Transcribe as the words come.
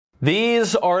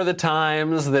These are the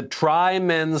times that try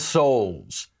men's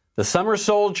souls. The summer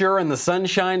soldier and the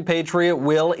sunshine patriot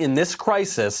will, in this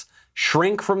crisis,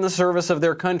 shrink from the service of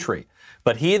their country.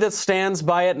 But he that stands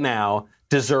by it now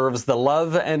deserves the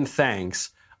love and thanks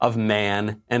of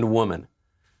man and woman.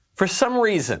 For some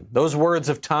reason, those words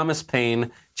of Thomas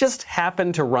Paine just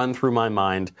happened to run through my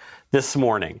mind this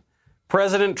morning.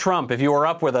 President Trump, if you were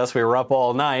up with us, we were up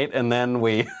all night, and then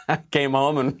we came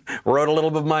home and wrote a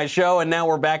little bit of my show, and now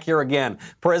we're back here again.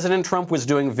 President Trump was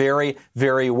doing very,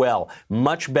 very well.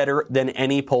 Much better than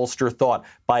any pollster thought,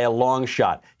 by a long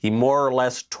shot. He more or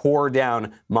less tore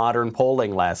down modern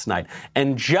polling last night.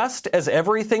 And just as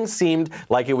everything seemed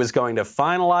like it was going to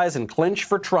finalize and clinch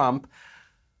for Trump,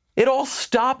 it all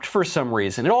stopped for some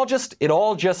reason. It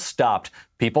all just stopped.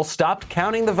 People stopped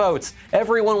counting the votes.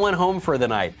 Everyone went home for the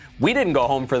night. We didn't go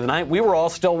home for the night. We were all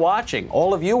still watching.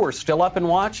 All of you were still up and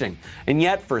watching. And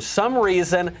yet, for some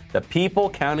reason, the people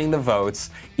counting the votes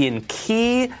in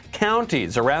key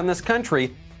counties around this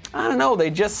country, I don't know, they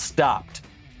just stopped.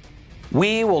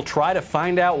 We will try to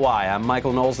find out why. I'm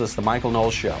Michael Knowles. This is The Michael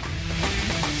Knowles Show.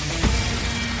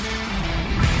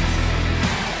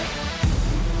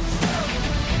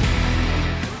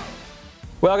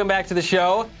 Welcome back to the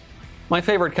show. My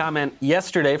favorite comment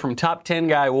yesterday from Top 10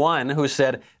 Guy 1, who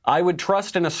said, I would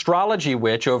trust an astrology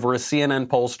witch over a CNN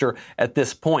pollster at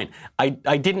this point. I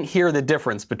didn't hear the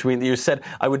difference between, you said,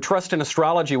 I would trust an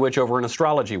astrology witch over an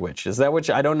astrology witch. Is that what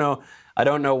I don't know. I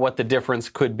don't know what the difference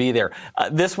could be there.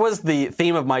 This was the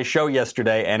theme of my show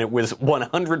yesterday, and it was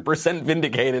 100%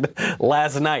 vindicated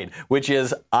last night, which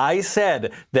is I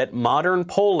said that modern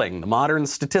polling, modern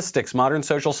statistics, modern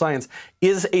social science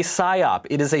is a psyop.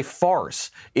 It is a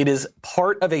farce. It is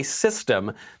part of a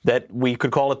system that we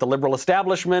could call it the liberal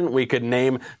establishment. We could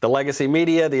name the legacy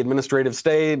media, the administrative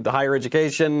state, the higher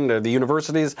education, the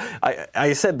universities.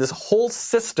 I said this whole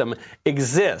system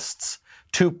exists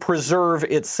to preserve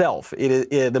itself.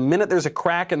 The minute there's a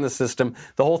crack in the system,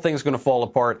 the whole thing's going to fall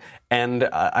apart. And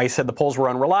I said the polls were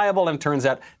unreliable, and it turns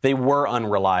out they were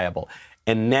unreliable.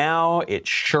 And now it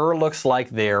sure looks like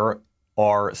there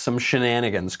are some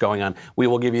shenanigans going on. We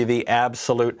will give you the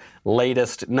absolute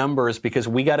latest numbers because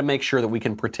we got to make sure that we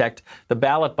can protect the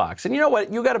ballot box. And you know what?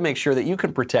 You got to make sure that you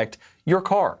can protect your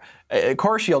car.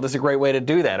 Car Shield is a great way to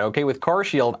do that, okay? With Car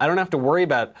Shield, I don't have to worry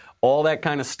about all that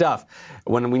kind of stuff.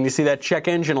 When you see that check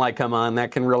engine light come on,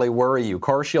 that can really worry you.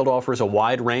 Car Shield offers a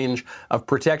wide range of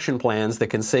protection plans that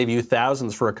can save you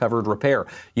thousands for a covered repair.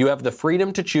 You have the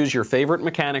freedom to choose your favorite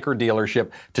mechanic or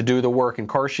dealership to do the work, and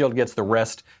Car Shield gets the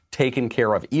rest taken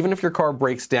care of, even if your car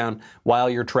breaks down while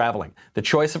you're traveling. The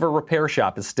choice of a repair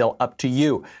shop is still up to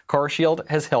you. Car Shield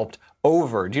has helped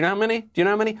over, do you know how many?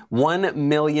 1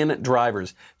 million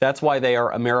drivers. That's why they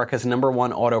are America's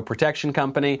 #1 auto protection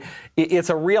company. It's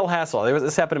a real hassle.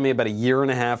 This happened to me about a year and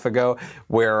a half ago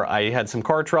where I had some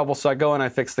car trouble, so I go and I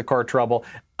fix the car trouble.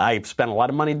 I spent a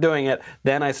lot of money doing it.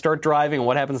 Then I start driving, and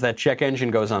what happens? That check engine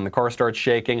goes on. The car starts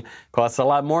shaking. Costs a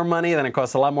lot more money. Then it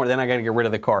costs a lot more. Then I got to get rid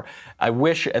of the car. I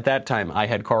wish at that time I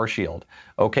had Car Shield.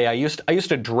 Okay, I used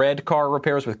to dread car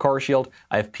repairs. With Car Shield,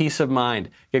 I have peace of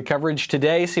mind. Get coverage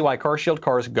today. See why Car Shield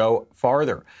cars go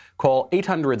farther. Call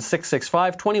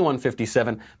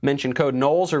 800-665-2157, mention code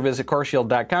Knowles, or visit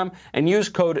carshield.com and use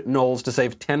code Knowles to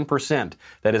save 10%.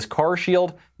 That is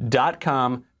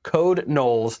carshield.com, code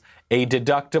Knowles. A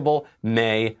deductible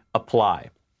may apply.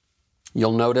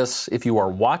 You'll notice, if you are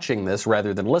watching this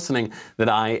rather than listening, that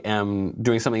I am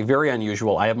doing something very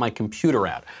unusual. I have my computer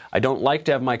out. I don't like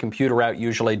to have my computer out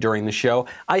usually during the show.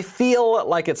 I feel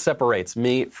like it separates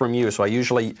me from you, so I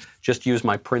usually just use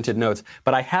my printed notes.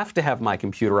 But I have to have my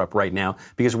computer up right now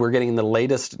because we're getting the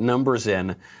latest numbers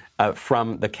in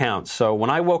from the count. So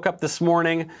when I woke up this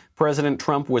morning, President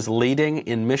Trump was leading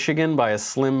in Michigan by a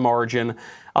slim margin.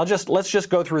 Let's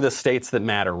just go through the states that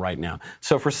matter right now.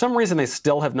 So for some reason, they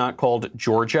still have not called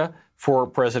Georgia for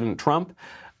President Trump.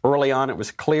 Early on, it was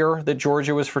clear that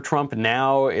Georgia was for Trump.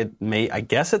 Now I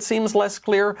guess it seems less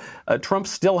clear. Trump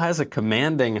still has a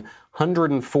commanding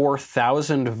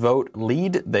 104,000 vote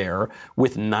lead there,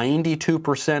 with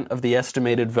 92% of the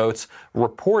estimated votes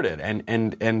reported,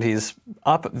 and he's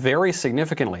up very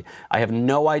significantly. I have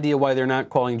no idea why they're not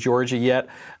calling Georgia yet.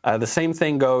 The same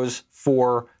thing goes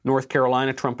for North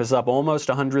Carolina. Trump is up almost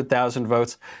 100,000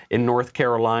 votes in North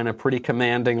Carolina, pretty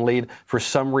commanding lead. For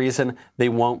some reason, they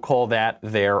won't call that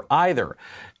there either.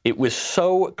 It was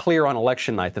so clear on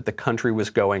election night that the country was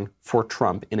going for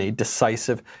Trump in a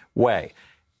decisive way.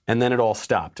 And then it all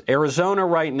stopped. Arizona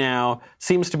right now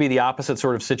seems to be the opposite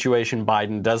sort of situation.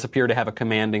 Biden does appear to have a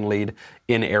commanding lead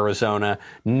in Arizona.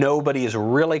 Nobody is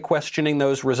really questioning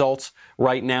those results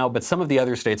right now, but some of the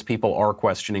other states people are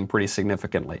questioning pretty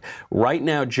significantly. Right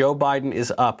now, Joe Biden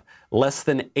is up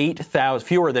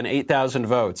fewer than 8,000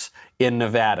 votes in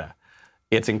Nevada.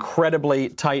 It's incredibly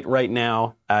tight right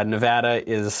now. Nevada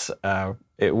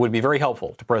it would be very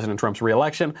helpful to President Trump's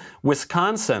reelection.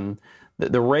 Wisconsin,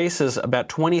 the race is about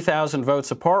 20,000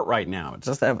 votes apart right now.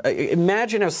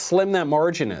 Imagine how slim that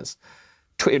margin is.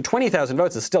 20,000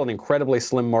 votes is still an incredibly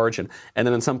slim margin. And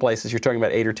then in some places, you're talking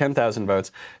about 8,000 or 10,000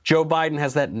 votes. Joe Biden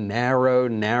has that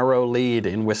narrow lead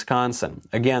in Wisconsin.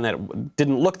 Again, that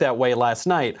didn't look that way last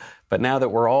night, but now that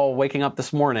we're all waking up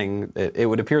this morning, it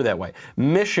would appear that way.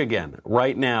 Michigan,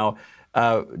 right now,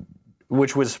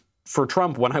 which was for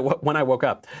Trump when I woke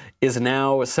up, is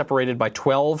now separated by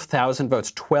 12,000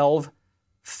 votes.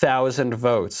 12,000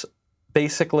 votes.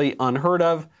 Basically unheard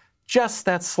of. Just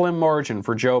that slim margin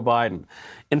for Joe Biden.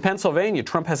 In Pennsylvania,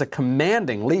 Trump has a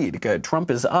commanding lead. Trump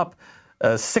is up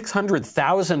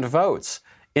 600,000 votes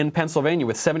in Pennsylvania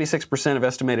with 76% of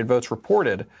estimated votes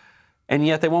reported, and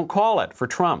yet they won't call it for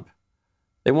Trump.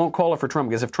 They won't call it for Trump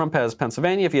because if Trump has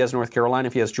Pennsylvania, if he has North Carolina,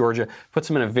 if he has Georgia, puts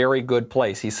him in a very good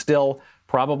place. He still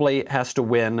probably has to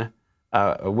win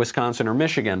Wisconsin or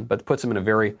Michigan, but puts him in a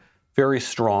very, very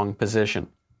strong position.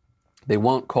 They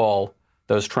won't call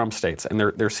those Trump states. And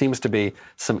there seems to be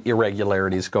some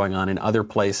irregularities going on in other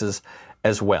places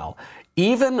as well.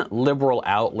 Even liberal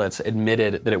outlets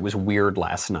admitted that it was weird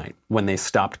last night when they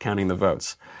stopped counting the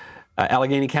votes.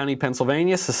 Allegheny County,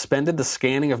 Pennsylvania, suspended the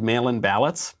scanning of mail-in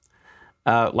ballots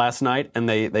last night, and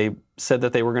they said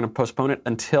that they were going to postpone it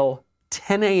until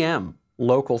 10 a.m.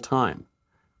 local time.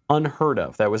 Unheard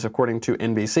of. That was according to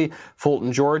NBC.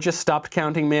 Fulton, Georgia, stopped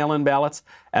counting mail-in ballots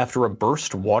after a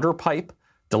burst water pipe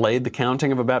delayed the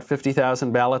counting of about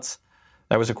 50,000 ballots.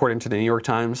 That was according to the New York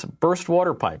Times. Burst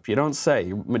water pipe, you don't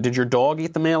say. Did your dog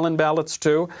eat the mail-in ballots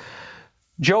too?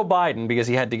 Joe Biden, because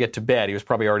he had to get to bed, he was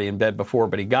probably already in bed before,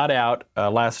 but he got out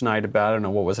last night about, I don't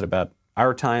know, what was it, about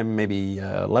our time, maybe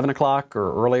 11 o'clock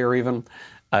or earlier even.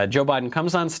 Joe Biden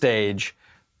comes on stage,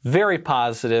 very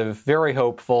positive, very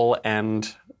hopeful,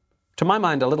 and to my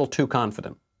mind, a little too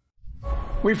confident.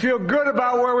 We feel good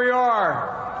about where we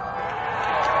are.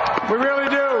 We really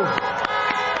do.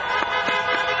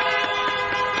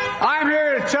 I'm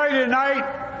here to tell you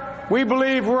tonight, we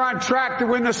believe we're on track to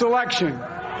win this election.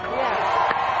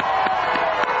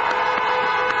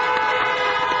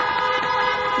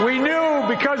 We knew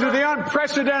because of the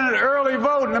unprecedented early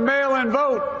vote and the mail-in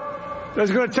vote that it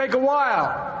was going to take a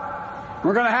while.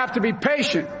 We're going to have to be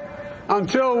patient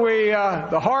until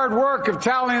the hard work of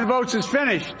tallying the votes is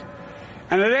finished.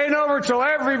 And it ain't over till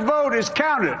every vote is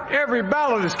counted. Every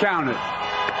ballot is counted.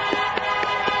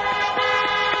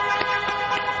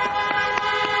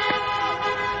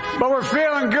 But we're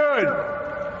feeling good.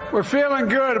 We're feeling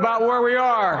good about where we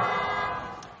are.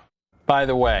 By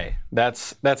the way,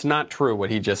 that's not true what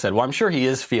he just said. Well, I'm sure he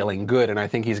is feeling good, and I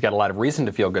think he's got a lot of reason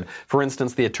to feel good. For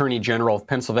instance, the Attorney General of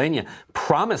Pennsylvania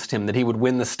promised him that he would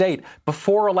win the state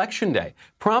before Election Day.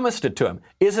 Promised it to him.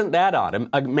 Isn't that odd?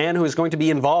 A man who is going to be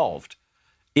involved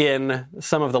in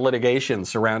some of the litigation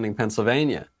surrounding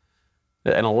Pennsylvania,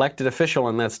 an elected official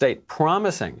in that state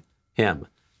promising him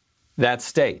that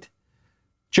state.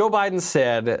 Joe Biden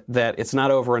said that it's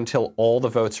not over until all the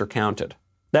votes are counted.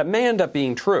 That may end up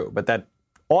being true, but that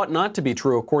ought not to be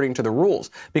true according to the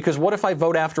rules. Because what if I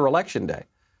vote after Election Day?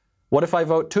 What if I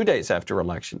vote 2 days after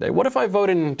Election Day? What if I vote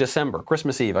in December,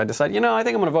 Christmas Eve? I decide, I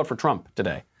think I'm going to vote for Trump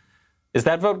today. Is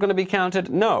that vote going to be counted?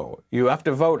 No. You have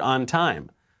to vote on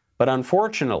time. But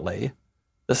unfortunately,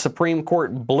 the Supreme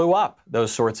Court blew up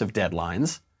those sorts of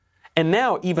deadlines. And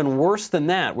now, even worse than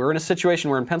that, we're in a situation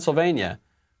where in Pennsylvania,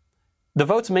 the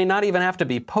votes may not even have to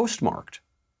be postmarked.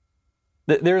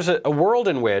 There's a world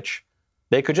in which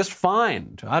they could just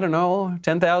find,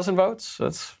 10,000 votes.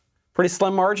 That's pretty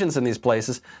slim margins in these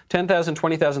places. 10,000,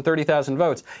 20,000, 30,000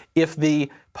 votes. If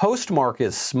the postmark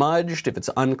is smudged, if it's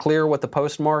unclear what the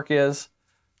postmark is,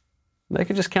 they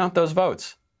could just count those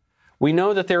votes. We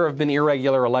know that there have been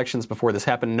irregular elections before. This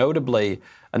happened notably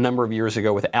a number of years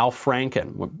ago with Al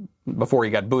Franken, before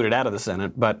he got booted out of the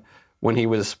Senate, but when he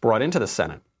was brought into the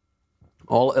Senate.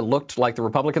 It looked like the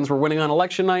Republicans were winning on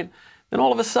election night. Then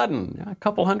all of a sudden, a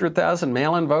couple 100,000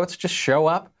 mail-in votes just show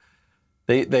up.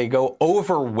 They go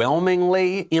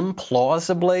overwhelmingly,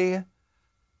 implausibly.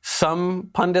 Some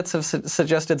pundits have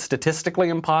suggested statistically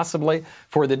impossibly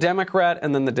for the Democrat,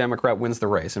 and then the Democrat wins the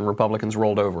race, and Republicans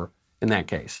rolled over in that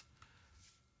case.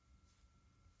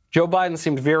 Joe Biden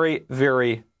seemed very,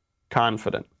 very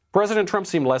confident. President Trump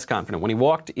seemed less confident. When he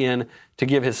walked in to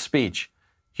give his speech,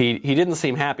 he didn't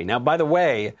seem happy. Now, by the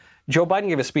way, Joe Biden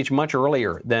gave a speech much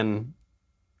earlier than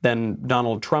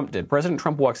Donald Trump did. President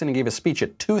Trump walks in and gave a speech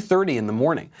at 2:30 in the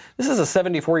morning. This is a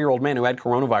 74-year-old man who had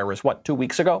coronavirus, 2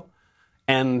 weeks ago?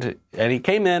 And he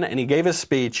came in and he gave his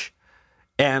speech,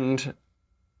 and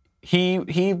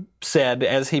he said,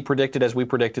 as we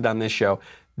predicted on this show,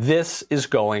 this is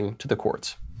going to the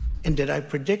courts. And did I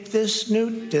predict this,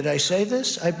 Newt? Did I say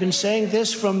this? I've been saying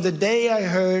this from the day I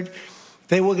heard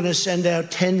they were going to send out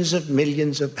tens of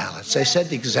millions of ballots. I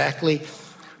said exactly,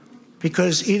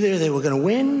 because either they were going to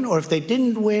win, or if they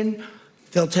didn't win,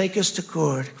 they'll take us to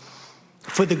court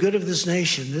for the good of this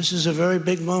nation. This is a very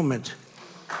big moment.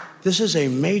 This is a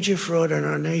major fraud in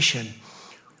our nation.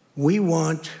 We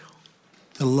want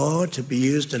the law to be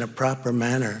used in a proper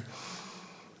manner.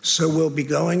 So we'll be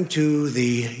going to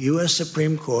the U.S.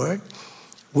 Supreme Court.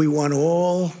 We want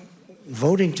all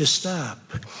voting to stop.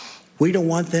 We don't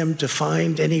want them to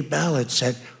find any ballots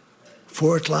at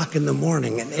 4 o'clock in the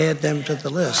morning and add them to the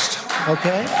list,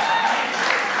 okay?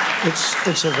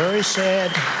 It's a very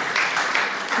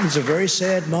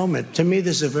sad moment. To me,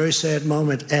 this is a very sad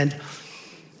moment, and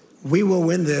we will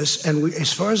win this, and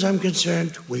as far as I'm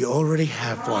concerned, we already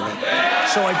have won it.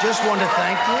 So I just want to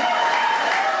thank you.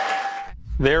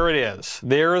 There it is.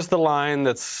 There is the line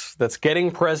that's getting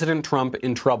President Trump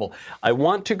in trouble. I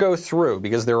want to go through,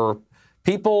 because there are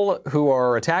people who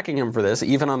are attacking him for this,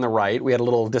 even on the right. We had a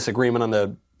little disagreement on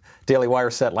the Daily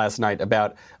Wire set last night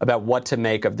about what to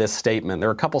make of this statement. There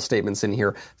are a couple statements in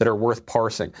here that are worth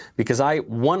parsing, because I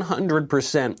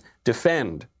 100%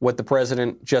 defend what the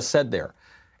president just said there.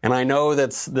 And I know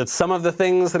that some of the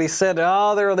things that he said,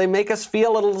 they make us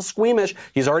feel a little squeamish.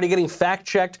 He's already getting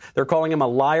fact-checked. They're calling him a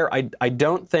liar. I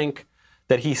don't think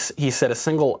that he said a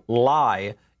single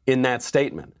lie in that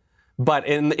statement. But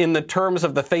in the terms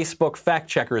of the Facebook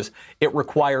fact-checkers, it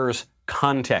requires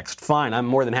context. Fine, I'm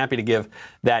more than happy to give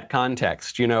that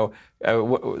context.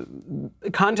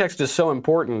 Context is so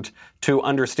important to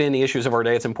understand the issues of our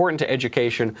day. It's important to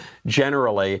education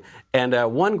generally. And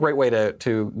one great way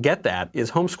to get that is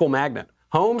Homeschool Magnet.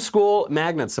 Homeschool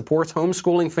Magnet supports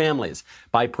homeschooling families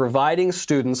by providing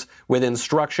students with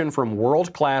instruction from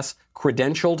world-class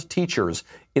credentialed teachers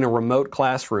in a remote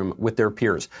classroom with their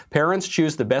peers. Parents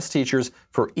choose the best teachers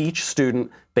for each student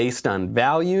based on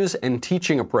values and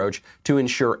teaching approach to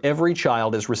ensure every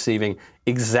child is receiving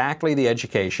exactly the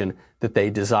education that they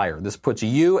desire. This puts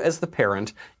you as the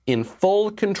parent in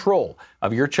full control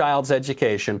of your child's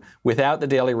education without the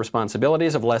daily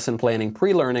responsibilities of lesson planning,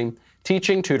 pre-learning,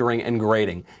 teaching, tutoring, and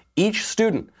grading. Each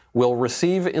student will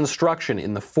receive instruction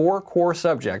in the 4 core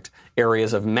subject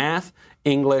areas of math,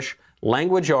 English,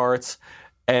 language arts,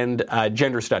 and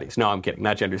gender studies. No, I'm kidding,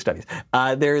 not gender studies.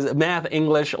 There's math,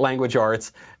 English, language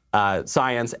arts,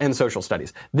 science, and social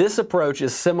studies. This approach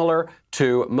is similar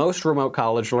to most remote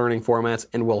college learning formats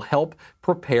and will help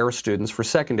prepare students for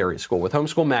secondary school. With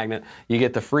Homeschool Magnet, you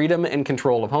get the freedom and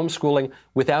control of homeschooling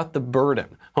without the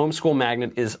burden. Homeschool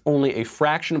Magnet is only a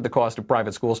fraction of the cost of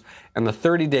private schools, and the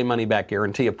 30-day money-back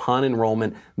guarantee upon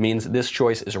enrollment means this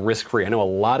choice is risk-free. I know a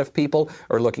lot of people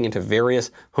are looking into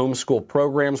various homeschool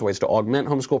programs, ways to augment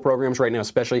homeschool programs right now,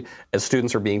 especially as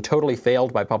students are being totally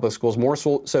failed by public schools, more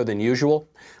so than usual.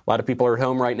 A lot of people are at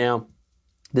home right now.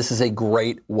 This is a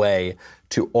great way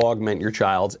to augment your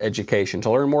child's education.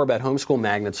 To learn more about Homeschool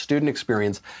Magnet's student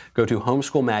experience, go to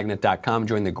homeschoolmagnet.com,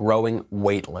 join the growing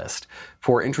wait list.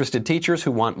 For interested teachers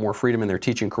who want more freedom in their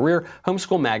teaching career,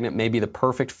 Homeschool Magnet may be the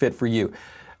perfect fit for you.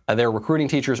 They're recruiting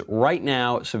teachers right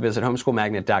now, so visit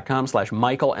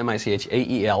homeschoolmagnet.com/Michael,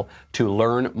 M-I-C-H-A-E-L, to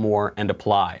learn more and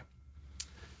apply.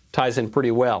 Ties in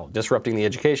pretty well. Disrupting the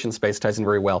education space ties in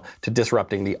very well to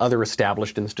disrupting the other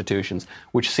established institutions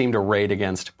which seem to raid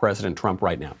against President Trump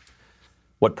right now.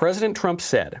 What President Trump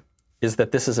said is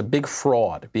that this is a big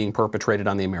fraud being perpetrated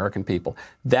on the American people.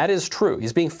 That is true.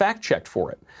 He's being fact-checked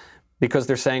for it because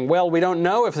they're saying, well, we don't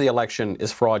know if the election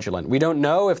is fraudulent. We don't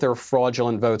know if there are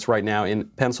fraudulent votes right now in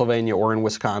Pennsylvania or in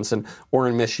Wisconsin or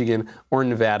in Michigan or in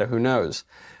Nevada. Who knows?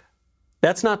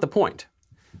 That's not the point.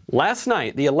 Last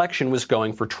night, the election was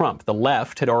going for Trump. The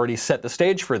left had already set the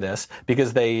stage for this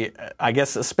because they, I guess,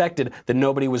 suspected that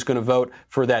nobody was going to vote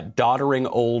for that doddering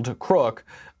old crook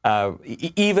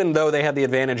even though they had the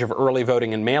advantage of early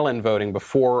voting and mail-in voting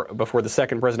before the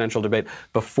second presidential debate,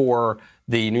 before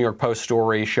the New York Post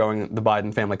story showing the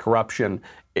Biden family corruption.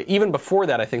 Even before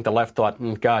that, I think the left thought,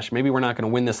 gosh, maybe we're not going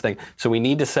to win this thing, so we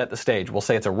need to set the stage. We'll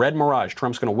say it's a red mirage.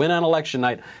 Trump's going to win on election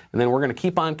night, and then we're going to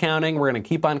keep on counting. We're going to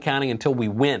keep on counting until we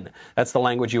win. That's the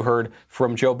language you heard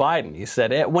from Joe Biden. He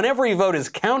said, when every vote is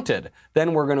counted,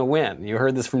 then we're going to win. You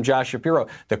heard this from Josh Shapiro,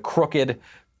 the crooked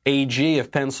AG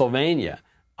of Pennsylvania.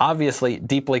 Obviously,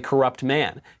 deeply corrupt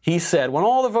man. He said, when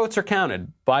all the votes are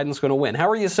counted, Biden's going to win. How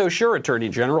are you so sure, Attorney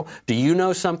General? Do you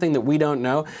know something that we don't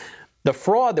know? The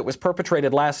fraud that was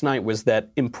perpetrated last night was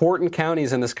that important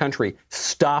counties in this country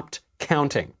stopped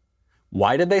counting.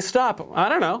 Why did they stop? I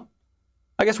don't know.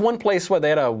 I guess one place where they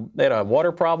had a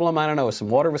water problem. I don't know. Some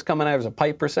water was coming out. There was a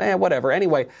pipe or something. Whatever.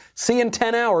 Anyway, see you in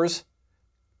 10 hours.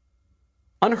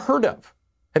 Unheard of.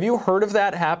 Have you heard of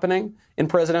that happening in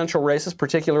presidential races,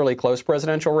 particularly close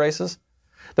presidential races?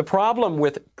 The problem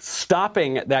with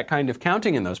stopping that kind of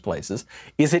counting in those places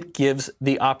is it gives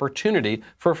the opportunity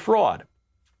for fraud.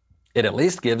 It at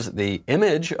least gives the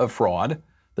image of fraud,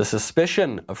 the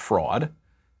suspicion of fraud,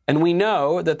 and we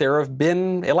know that there have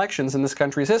been elections in this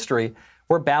country's history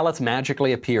where ballots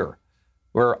magically appear,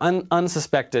 where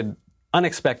unexpected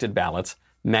ballots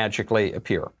magically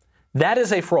appear. That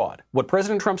is a fraud. What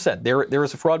President Trump said, there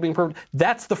is a fraud being proved,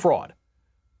 that's the fraud.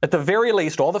 At the very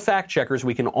least, all the fact checkers,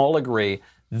 we can all agree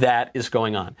that is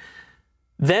going on.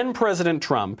 Then President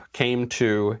Trump came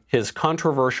to his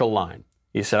controversial line.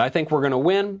 He said, I think we're going to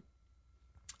win.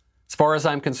 As far as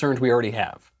I'm concerned, we already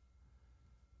have.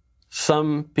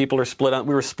 Some people are split on,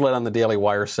 we were split on the Daily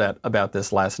Wire set about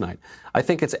this last night. I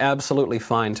think it's absolutely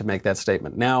fine to make that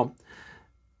statement. Now,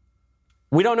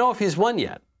 we don't know if he's won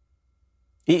yet.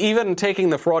 Even taking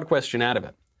the fraud question out of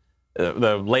it,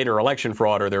 the later election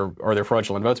fraud or their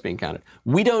fraudulent votes being counted,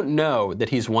 we don't know that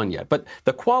he's won yet. But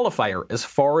the qualifier, as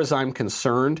far as I'm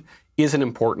concerned, is an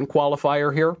important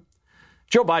qualifier here.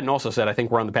 Joe Biden also said, I think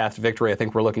we're on the path to victory. I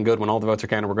think we're looking good. When all the votes are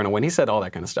counted, we're going to win. He said all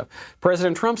that kind of stuff.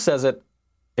 President Trump says it,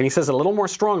 and he says it a little more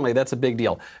strongly. That's a big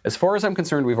deal. As far as I'm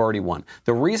concerned, we've already won.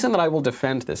 The reason that I will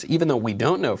defend this, even though we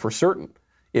don't know for certain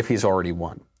if he's already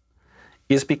won,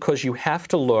 is because you have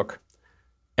to look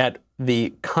at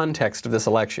the context of this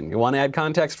election. You want to add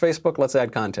context, Facebook? Let's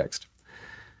add context.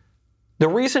 The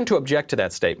reason to object to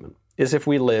that statement is if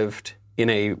we lived in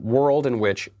a world in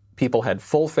which people had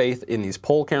full faith in these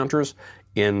poll counters,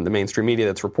 in the mainstream media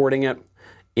that's reporting it,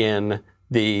 in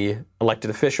the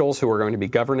elected officials who are going to be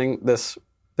governing this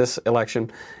election,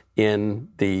 in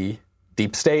the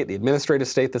deep state, the administrative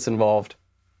state that's involved.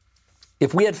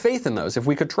 If we had faith in those, if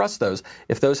we could trust those,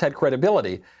 if those had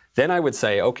credibility, then I would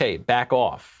say, okay, back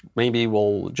off. Maybe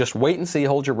we'll just wait and see,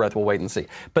 hold your breath, we'll wait and see.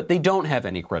 But they don't have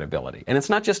any credibility. And it's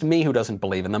not just me who doesn't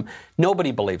believe in them.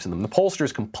 Nobody believes in them. The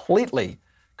pollsters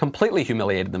completely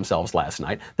humiliated themselves last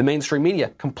night. The mainstream media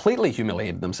completely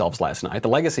humiliated themselves last night, the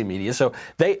legacy media. So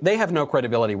they have no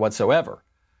credibility whatsoever.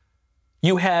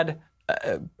 You had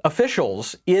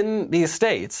officials in these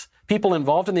states, people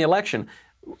involved in the election,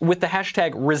 with the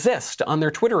hashtag resist on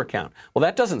their Twitter account. Well,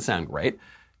 that doesn't sound great.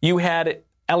 You had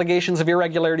allegations of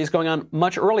irregularities going on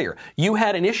much earlier. You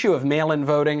had an issue of mail-in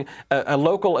voting. A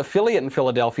local affiliate in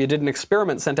Philadelphia did an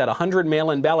experiment, sent out 100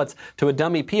 mail-in ballots to a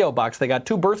dummy P.O. box. They got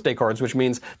 2 birthday cards, which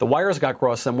means the wires got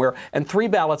crossed somewhere, and 3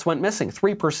 ballots went missing.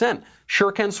 3%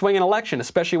 sure can swing an election,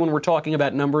 especially when we're talking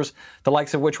about numbers the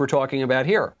likes of which we're talking about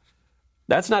here.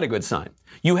 That's not a good sign.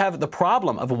 You have the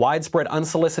problem of widespread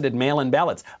unsolicited mail-in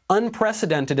ballots,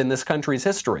 unprecedented in this country's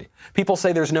history. People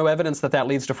say there's no evidence that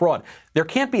leads to fraud. There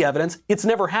can't be evidence. It's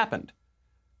never happened.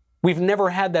 We've never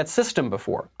had that system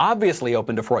before. Obviously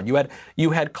open to fraud.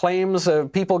 You had claims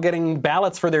of people getting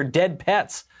ballots for their dead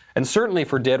pets, and certainly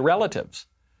for dead relatives.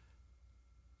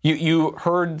 You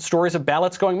heard stories of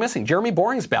ballots going missing. Jeremy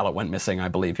Boring's ballot went missing, I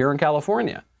believe, here in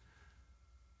California.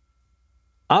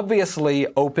 Obviously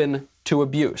open to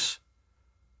abuse.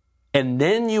 And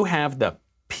then you have the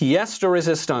pièce de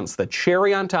résistance, the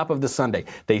cherry on top of the sundae.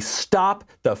 They stop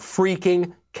the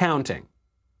freaking counting.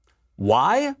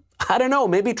 Why? I don't know.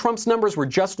 Maybe Trump's numbers were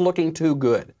just looking too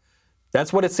good.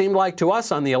 That's what it seemed like to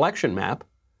us on the election map.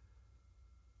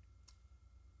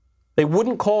 They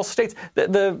wouldn't call states.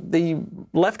 The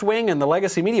left wing and the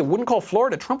legacy media wouldn't call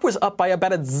Florida. Trump was up by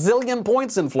about 1 zillion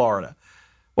points in Florida.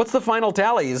 What's the final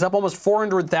tally? He's up almost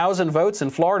 400,000 votes in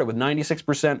Florida with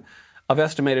 96% of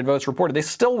estimated votes reported. They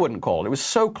still wouldn't call it. It was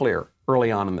so clear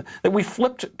early on that we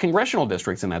flipped congressional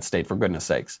districts in that state, for goodness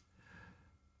sakes.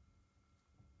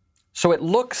 So it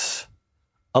looks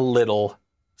a little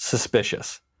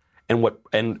suspicious.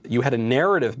 And you had a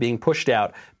narrative being pushed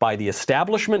out by the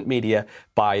establishment media,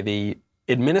 by the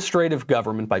administrative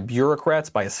government, by bureaucrats,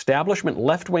 by establishment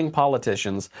left-wing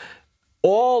politicians,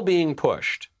 all being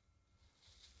pushed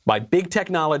by big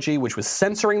technology, which was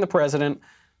censoring the president,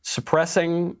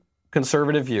 suppressing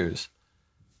conservative views.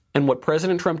 And what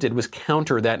President Trump did was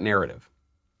counter that narrative.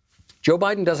 Joe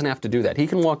Biden doesn't have to do that. He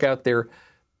can walk out there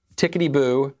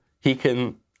tickety-boo. He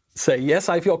can say, yes,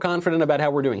 I feel confident about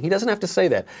how we're doing. He doesn't have to say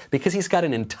that because he's got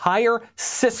an entire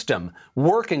system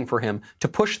working for him to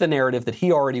push the narrative that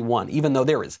he already won, even though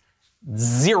there is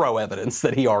zero evidence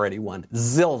that he already won.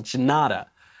 Zilch, nada.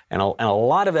 And a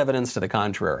lot of evidence to the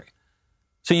contrary.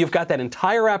 So you've got that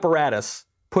entire apparatus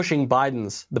pushing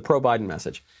the pro-Biden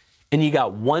message. And you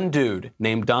got one dude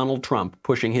named Donald Trump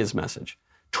pushing his message,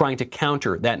 trying to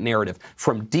counter that narrative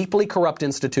from deeply corrupt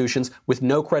institutions with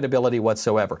no credibility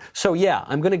whatsoever. So yeah,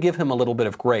 I'm going to give him a little bit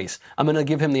of grace. I'm going to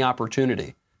give him the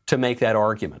opportunity to make that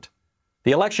argument.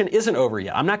 The election isn't over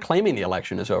yet. I'm not claiming the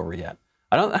election is over yet.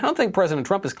 I don't think President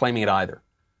Trump is claiming it either.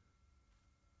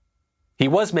 He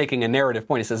was making a narrative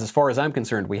point. He says, as far as I'm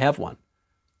concerned, we have won.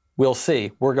 We'll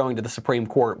see. We're going to the Supreme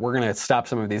Court. We're going to stop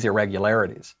some of these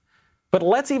irregularities. But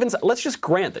let's just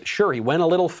grant that, sure, he went a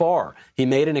little far. He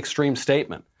made an extreme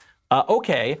statement.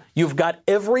 Okay, you've got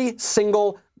every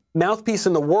single mouthpiece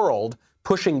in the world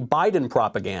pushing Biden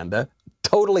propaganda,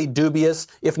 totally dubious,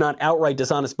 if not outright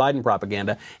dishonest Biden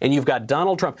propaganda, and you've got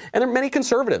Donald Trump. And there are many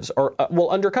conservatives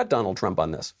will undercut Donald Trump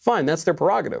on this. Fine, that's their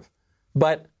prerogative.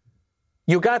 But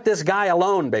you got this guy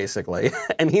alone, basically,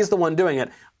 and he's the one doing it.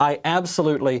 I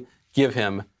absolutely give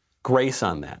him grace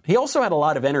on that. He also had a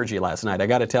lot of energy last night, I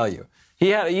got to tell you. He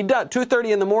did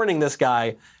 2:30 in the morning, this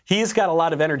guy. He's got a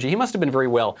lot of energy. He must have been very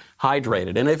well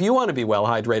hydrated. And if you want to be well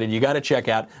hydrated, you got to check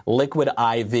out Liquid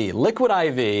IV. Liquid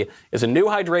IV has a new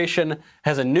hydration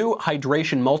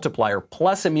multiplier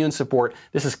plus immune support.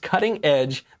 This is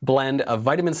cutting-edge blend of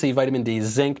vitamin C, vitamin D,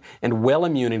 zinc, and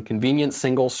well-immune in convenient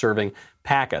single-serving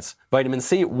packets. Vitamin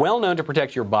C, well known to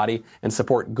protect your body and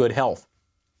support good health.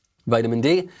 Vitamin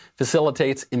D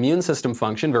facilitates immune system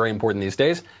function, very important these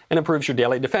days, and improves your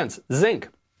daily defense. Zinc,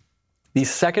 the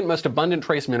second most abundant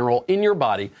trace mineral in your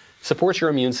body, supports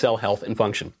your immune cell health and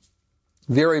function.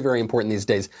 Very, very important these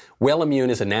days.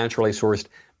 Well-Immune is a naturally sourced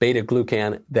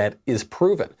beta-glucan that is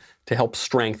proven to help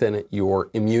strengthen your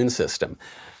immune system.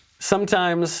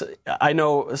 Sometimes, I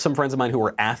know some friends of mine who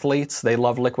are athletes, they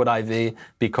love Liquid IV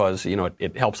because,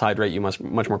 it helps hydrate you much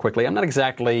more quickly. I'm not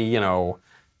exactly,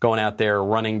 going out there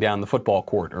running down the football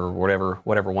court or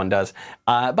whatever one does.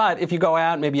 But if you go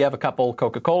out, maybe you have a couple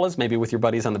Coca-Colas, maybe with your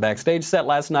buddies on the backstage set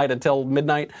last night until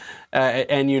midnight,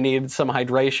 and you need some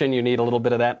hydration, you need a little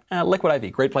bit of that, Liquid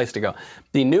IV, great place to go.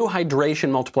 The new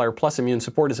Hydration Multiplier Plus Immune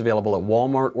Support is available at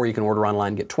Walmart, or you can order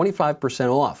online. Get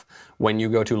 25% off when you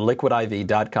go to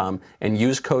liquidiv.com and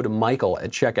use code Michael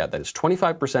at checkout. That is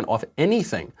 25% off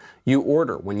anything you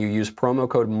order when you use promo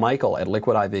code Michael at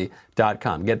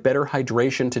liquidiv.com. Get better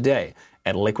hydration today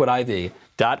at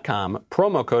liquidiv.com,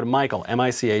 promo code Michael,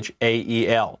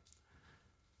 M-I-C-H-A-E-L.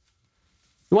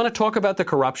 You want to talk about the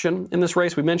corruption in this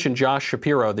race? We mentioned Josh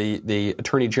Shapiro, the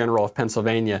Attorney General of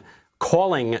Pennsylvania,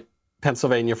 calling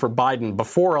Pennsylvania for Biden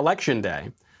before Election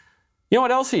Day. You know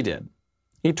what else he did?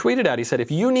 He tweeted out, he said, if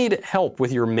you need help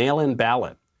with your mail-in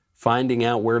ballot, finding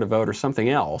out where to vote or something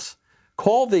else,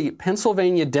 call the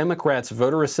Pennsylvania Democrats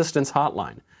Voter Assistance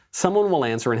Hotline. Someone will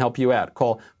answer and help you out.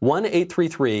 Call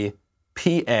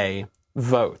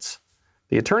 1-833-PA-VOTES.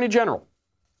 The Attorney General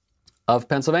of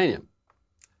Pennsylvania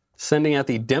sending out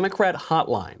the Democrat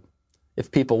hotline if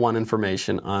people want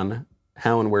information on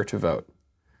how and where to vote.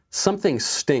 Something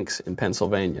stinks in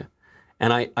Pennsylvania.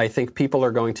 And I think people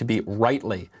are going to be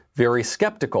rightly very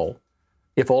skeptical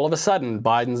if all of a sudden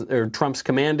Trump's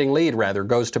commanding lead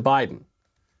goes to Biden.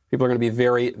 People are going to be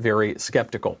very, very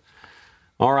skeptical.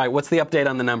 All right, what's the update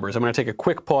on the numbers? I'm going to take a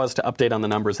quick pause to update on the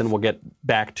numbers, and we'll get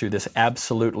back to this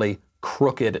absolutely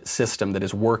crooked system that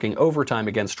is working overtime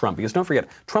against Trump. Because don't forget,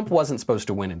 Trump wasn't supposed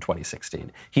to win in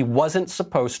 2016. He wasn't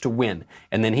supposed to win.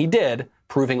 And then he did,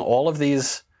 proving all of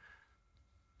these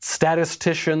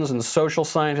statisticians and social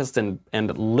scientists and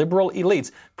liberal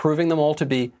elites, proving them all to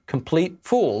be complete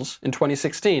fools in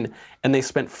 2016. And they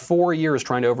spent 4 years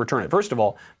trying to overturn it. First of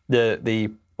all, the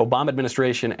Obama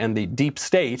administration and the deep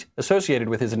state associated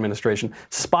with his administration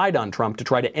spied on Trump to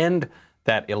try to end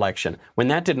that election. When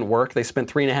that didn't work, they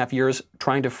spent 3.5 years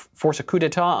trying to force a coup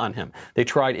d'etat on him. They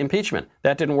tried impeachment.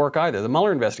 That didn't work either. The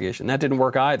Mueller investigation, that didn't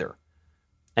work either.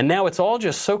 And now it's all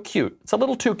just so cute. It's a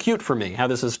little too cute for me how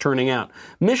this is turning out.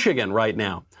 Michigan right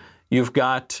now, you've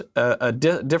got a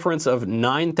difference of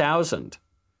 9,000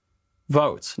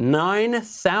 votes.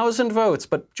 9,000 votes,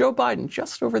 but Joe Biden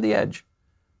just over the edge.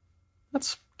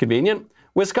 That's convenient.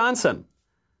 Wisconsin,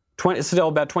 Still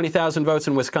about 20,000 votes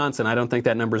in Wisconsin. I don't think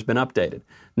that number's been updated.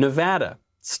 Nevada,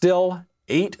 still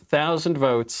 8,000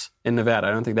 votes in Nevada.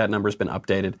 I don't think that number's been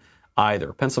updated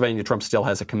either. Pennsylvania, Trump still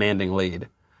has a commanding lead.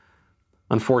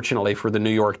 Unfortunately for the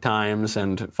New York Times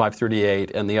and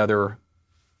 538 and the other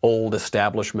old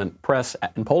establishment press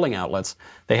and polling outlets,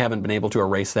 they haven't been able to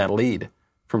erase that lead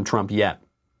from Trump yet.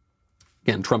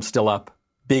 Again, Trump's still up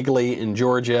bigly in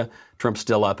Georgia. Trump's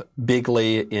still up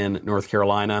bigly in North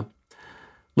Carolina.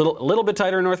 A little bit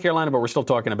tighter in North Carolina, but we're still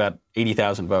talking about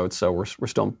 80,000 votes, so we're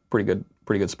still in pretty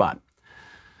good spot.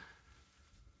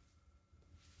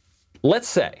 Let's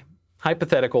say,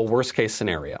 hypothetical worst case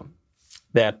scenario,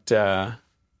 that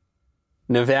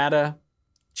Nevada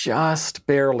just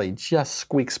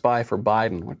squeaks by for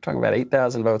Biden. We're talking about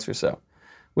 8,000 votes or so.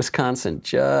 Wisconsin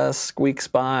just squeaks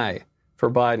by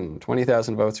for Biden,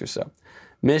 20,000 votes or so.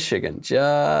 Michigan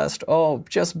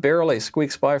just barely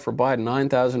squeaks by for Biden,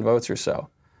 9,000 votes or so.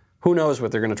 Who knows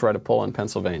what they're going to try to pull in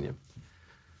Pennsylvania?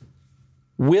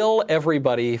 Will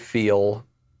everybody feel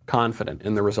confident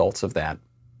in the results of that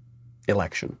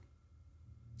election?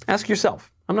 Ask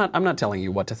yourself. I'm not telling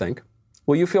you what to think.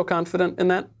 Will you feel confident in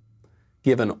that?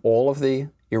 Given all of the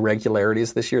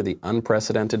irregularities this year, the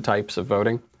unprecedented types of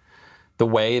voting, the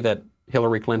way that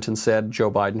Hillary Clinton said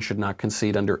Joe Biden should not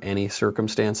concede under any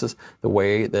circumstances, the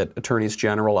way that attorneys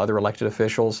general, other elected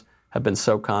officials have been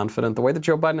so confident, the way that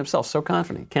Joe Biden himself so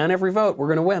confident. Count every vote, we're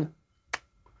going to win.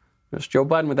 There's Joe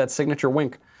Biden with that signature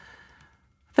wink.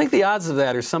 I think the odds of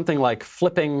that are something like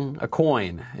flipping a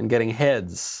coin and getting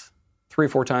heads 3 or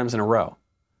 4 times in a row.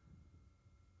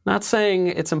 Not saying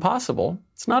it's impossible.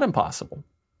 It's not impossible.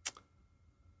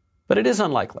 But it is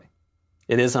unlikely.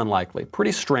 It is unlikely.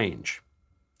 Pretty strange.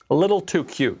 A little too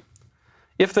cute.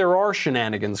 If there are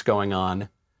shenanigans going on,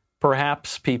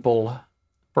 perhaps the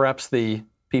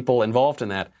people involved in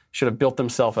that should have built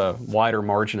themselves a wider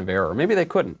margin of error. Maybe they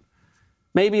couldn't.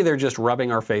 Maybe they're just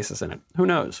rubbing our faces in it. Who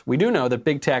knows? We do know that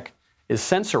big tech is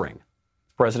censoring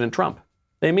President Trump.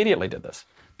 They immediately did this.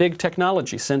 Big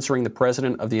technology censoring the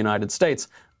President of the United States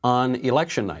on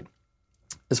election night.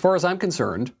 As far as I'm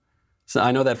concerned, so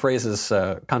I know that phrase is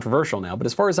controversial now, but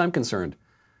as far as I'm concerned,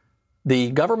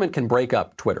 the government can break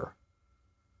up Twitter.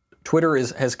 Twitter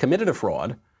has committed a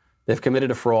fraud. They've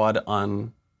committed a fraud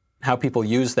on how people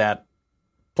use that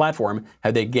platform,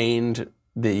 how they gained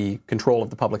the control of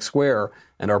the public square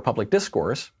and our public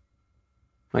discourse.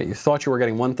 Right? You thought you were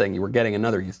getting one thing, you were getting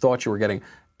another. You thought you were getting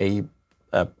an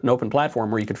open platform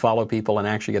where you could follow people and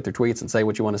actually get their tweets and say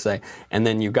what you want to say. And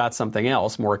then you got something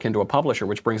else more akin to a publisher,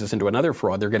 which brings us into another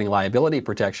fraud. They're getting liability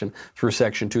protection through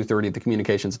Section 230 of the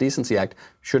Communications Decency Act.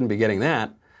 Shouldn't be getting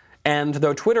that. And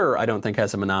though Twitter, I don't think,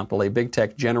 has a monopoly, big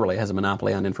tech generally has a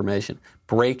monopoly on information.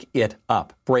 Break it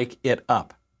up. Break it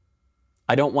up.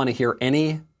 I don't want to hear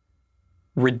any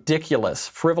ridiculous,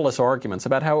 frivolous arguments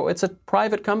about how it's a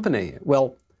private company.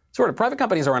 Well, sort of. Private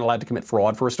companies aren't allowed to commit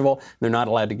fraud, first of all. They're not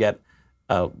allowed to get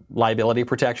liability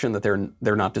protection that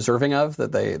they're not deserving of,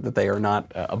 that they are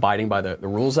not abiding by the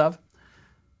rules of.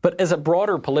 But as a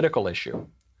broader political issue,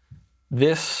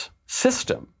 this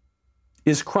system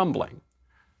is crumbling.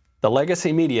 The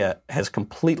legacy media has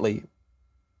completely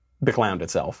beclowned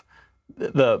itself.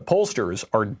 The pollsters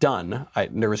are done.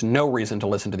 There is no reason to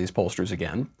listen to these pollsters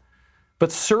again.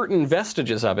 But certain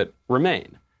vestiges of it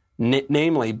remain,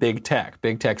 namely big tech.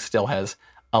 Big tech still has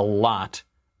a lot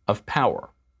of power.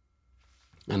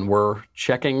 And we're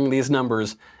checking these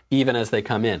numbers even as they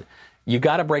come in. You've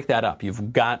got to break that up.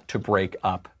 You've got to break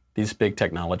up these big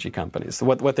technology companies.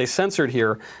 What they censored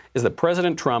here is that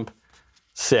President Trump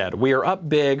said, "We are up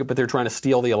big, but they're trying to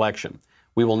steal the election.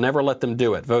 We will never let them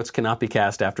do it. Votes cannot be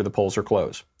cast after the polls are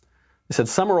closed." They said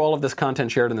some or all of this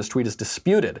content shared in this tweet is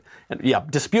disputed. And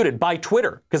disputed by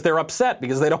Twitter because they're upset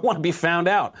because they don't want to be found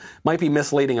out. Might be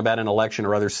misleading about an election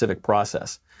or other civic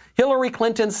process. Hillary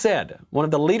Clinton said, one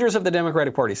of the leaders of the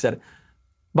Democratic Party said,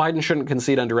 Biden shouldn't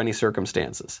concede under any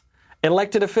circumstances.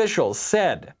 Elected officials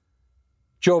said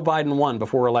Joe Biden won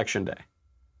before Election Day.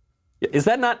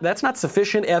 That's not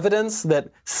sufficient evidence that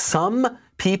some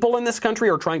people in this country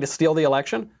are trying to steal the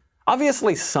election?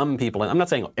 Obviously, some people, I'm not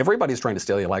saying everybody's trying to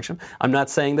steal the election. I'm not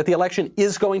saying that the election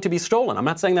is going to be stolen. I'm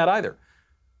not saying that either.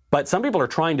 But some people are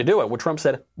trying to do it. What Trump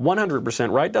said,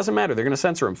 100% right, doesn't matter. They're going to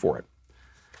censor him for it.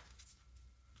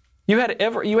 You had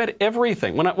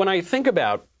everything. When I think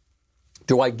about,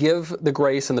 do I give the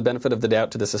grace and the benefit of the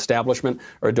doubt to this establishment,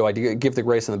 or do I give the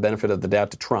grace and the benefit of the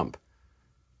doubt to Trump?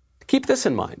 Keep this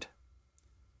in mind.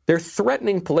 They're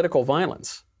threatening political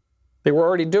violence. They were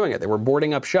already doing it. They were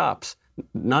boarding up shops.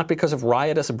 Not because of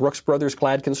riotous Brooks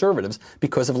Brothers-clad conservatives,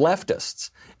 because of leftists.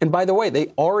 And by the way, they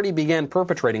already began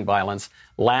perpetrating violence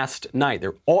last night.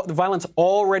 The violence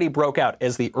already broke out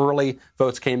as the early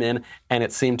votes came in, and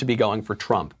it seemed to be going for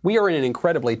Trump. We are in an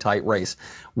incredibly tight race.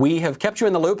 We have kept you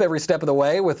in the loop every step of the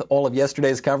way with all of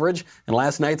yesterday's coverage and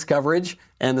last night's coverage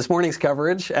and this morning's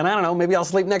coverage, and I don't know, maybe I'll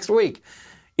sleep next week.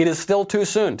 It is still too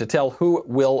soon to tell who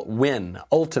will win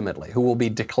ultimately, who will be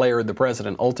declared the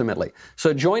president ultimately.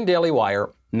 So join Daily Wire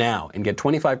now and get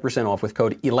 25% off with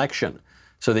code ELECTION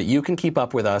so that you can keep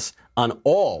up with us on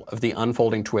all of the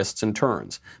unfolding twists and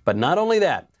turns. But not only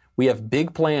that, we have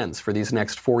big plans for these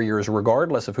next 4 years,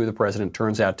 regardless of who the president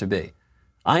turns out to be.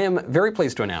 I am very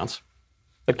pleased to announce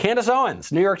that Candace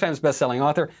Owens, New York Times bestselling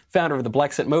author, founder of the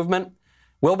Blexit movement,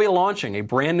 will be launching a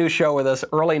brand new show with us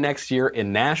early next year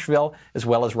in Nashville, as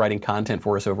well as writing content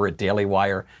for us over at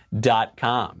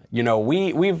dailywire.com. You know,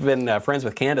 we've been friends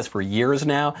with Candace for years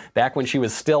now, back when she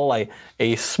was still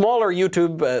a smaller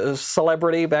YouTube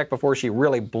celebrity, back before she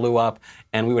really blew up,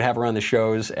 and we would have her on the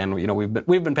shows, and you know,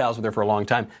 we've been pals with her for a long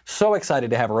time. So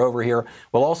excited to have her over here.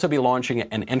 We'll also be launching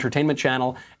an entertainment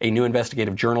channel, a new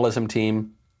investigative journalism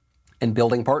team, and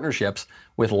building partnerships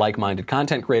with like-minded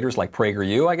content creators like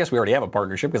PragerU. I guess we already have a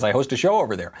partnership because I host a show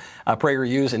over there.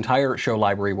 PragerU's entire show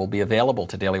library will be available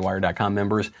to dailywire.com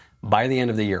members by the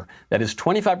end of the year. That is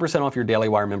 25% off your Daily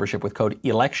Wire membership with code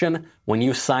ELECTION when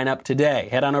you sign up today.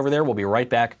 Head on over there. We'll be right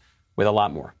back with a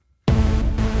lot more.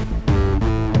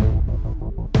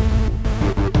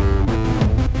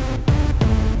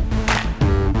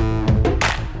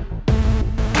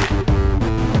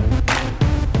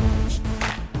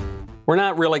 We're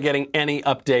not really getting any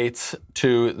updates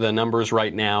to the numbers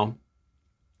right now.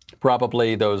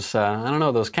 Probably those,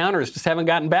 those counters just haven't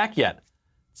gotten back yet.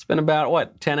 It's been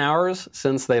about, 10 hours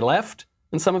since they left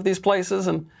in some of these places,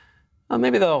 and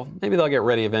maybe they'll get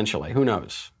ready eventually. Who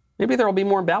knows? Maybe there will be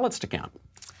more ballots to count.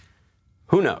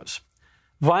 Who knows?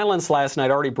 Violence last night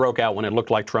already broke out when it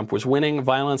looked like Trump was winning.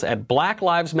 Violence at Black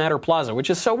Lives Matter Plaza, which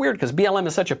is so weird because BLM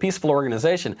is such a peaceful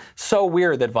organization. So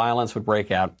weird that violence would break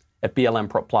out at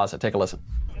BLM Plaza. Take a listen.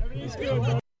 Everything's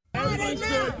good. Everything's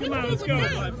good. Come on, let's go. Where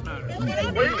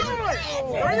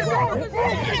you going?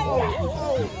 Where you going?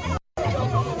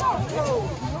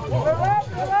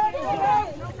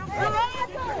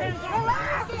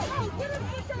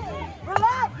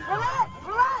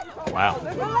 Wow.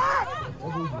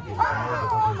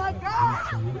 Oh my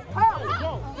God!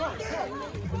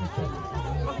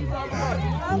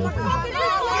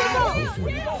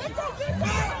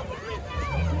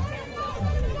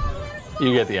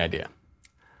 You get the idea.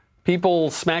 People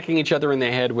smacking each other in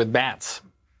the head with bats.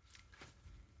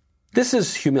 This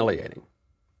is humiliating.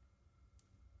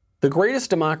 The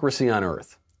greatest democracy on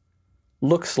earth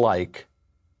looks like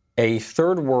a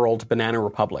third world banana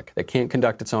republic that can't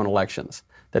conduct its own elections,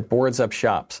 that boards up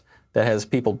shops, that has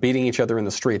people beating each other in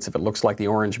the streets if it looks like the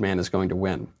orange man is going to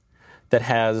win, that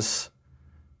has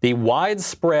the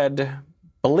widespread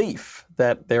belief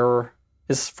that there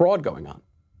is fraud going on.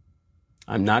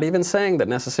 I'm not even saying that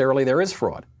necessarily there is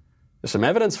fraud. There's some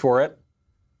evidence for it,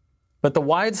 but the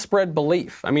widespread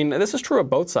belief, I mean, this is true of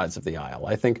both sides of the aisle.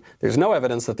 I think there's no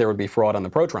evidence that there would be fraud on the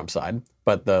pro-Trump side,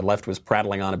 but the left was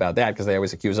prattling on about that because they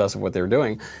always accuse us of what they're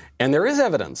doing. And there is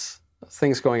evidence of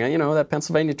things going on. You know, that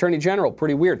Pennsylvania Attorney General,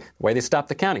 pretty weird. The way they stopped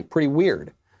the counting, pretty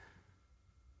weird.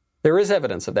 There is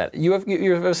evidence of that. You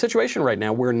have a situation right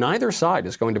now where neither side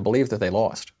is going to believe that they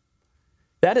lost.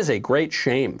 That is a great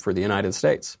shame for the United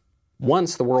States.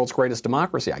 Once the world's greatest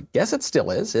democracy. I guess it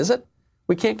still is it?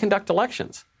 We can't conduct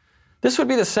elections. This would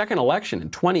be the second election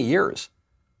in 20 years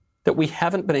that we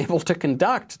haven't been able to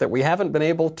conduct, that we haven't been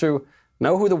able to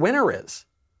know who the winner is.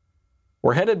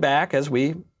 We're headed back, as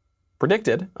we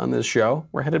predicted on this show,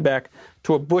 we're headed back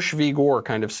to a Bush v. Gore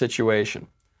kind of situation.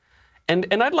 And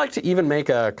I'd like to even make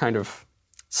a kind of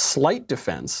slight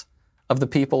defense of the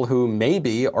people who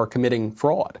maybe are committing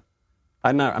fraud.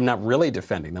 I'm not really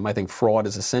defending them. I think fraud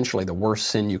is essentially the worst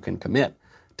sin you can commit.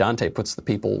 Dante puts the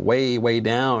people way, way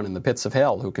down in the pits of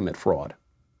hell who commit fraud.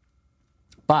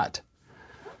 But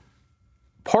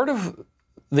part of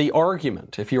the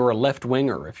argument, if you're a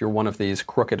left-winger, if you're one of these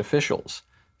crooked officials,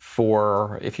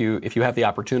 if you have the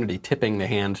opportunity tipping the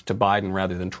hand to Biden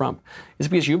rather than Trump, is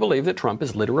because you believe that Trump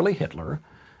is literally Hitler,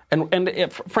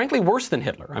 and frankly worse than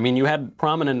Hitler. I mean, you had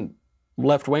prominent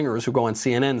left-wingers who go on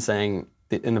CNN saying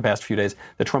in the past few days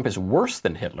that Trump is worse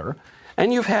than Hitler,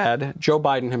 and you've had Joe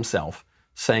Biden himself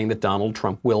saying that Donald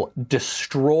Trump will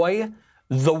destroy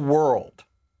the world.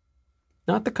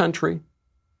 Not the country,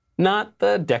 not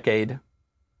the decade,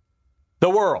 the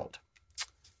world.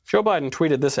 Joe Biden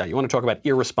tweeted this out. You want to talk about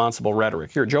irresponsible rhetoric?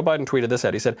 Here, Joe Biden tweeted this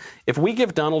out. He said, if we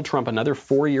give Donald Trump another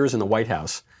 4 years in the White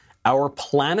House, our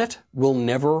planet will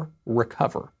never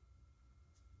recover.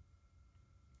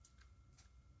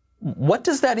 What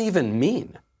does that even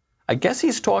mean? I guess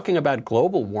he's talking about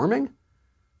global warming.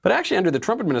 But actually, under the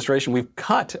Trump administration, we've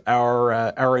cut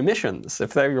our emissions.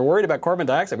 If you're worried about carbon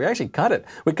dioxide, we actually cut it.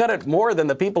 We cut it more than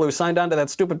the people who signed on to that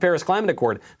stupid Paris Climate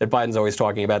Accord that Biden's always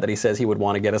talking about, that he says he would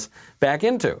want to get us back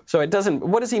into. So it doesn't.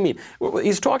 What does he mean?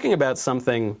 He's talking about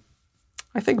something,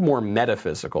 I think, more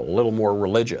metaphysical, a little more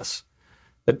religious.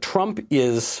 That Trump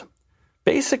is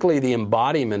basically the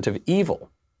embodiment of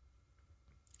evil.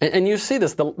 And you see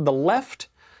this. The left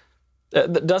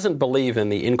doesn't believe in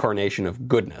the incarnation of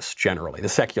goodness generally, the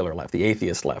secular left, the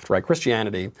atheist left, right?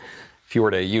 Christianity, if you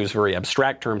were to use very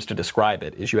abstract terms to describe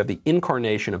it, is you have the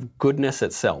incarnation of goodness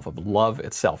itself, of love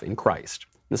itself in Christ,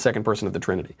 the second person of the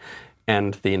Trinity.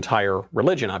 And the entire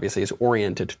religion, obviously, is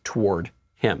oriented toward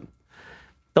him.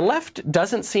 The left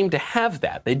doesn't seem to have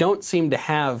that. They don't seem to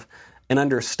have an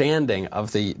understanding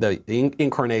of the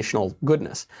incarnational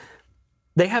goodness.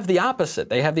 They have the opposite.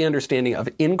 They have the understanding of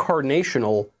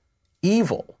incarnational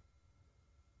evil.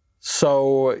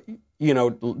 So,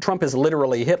 Trump is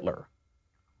literally Hitler.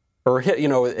 Or,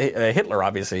 Hitler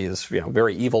obviously is,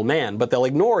 very evil man, but they'll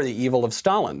ignore the evil of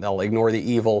Stalin. They'll ignore the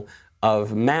evil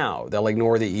of Mao. They'll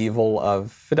ignore the evil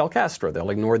of Fidel Castro. They'll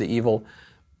ignore the evil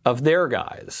of their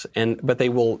guys. But they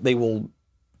will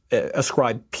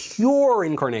ascribe pure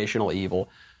incarnational evil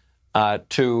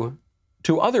to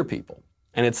other people.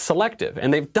 And it's selective.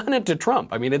 And they've done it to Trump.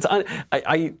 I mean,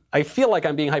 I feel like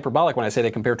I'm being hyperbolic when I say they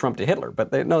compare Trump to Hitler.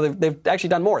 But they've actually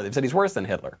done more. They've said he's worse than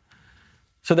Hitler.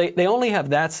 So they only have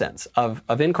that sense of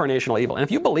incarnational evil. And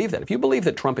if you believe that, if you believe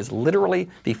that Trump is literally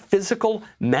the physical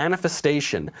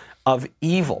manifestation of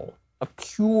evil, of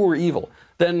pure evil,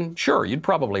 then sure, you'd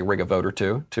probably rig a vote or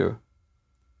two to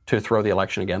throw the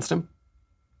election against him.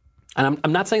 And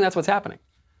I'm not saying that's what's happening.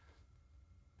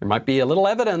 There might be a little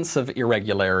evidence of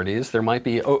irregularities. There might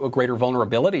be a greater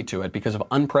vulnerability to it because of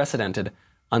unprecedented,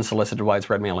 unsolicited,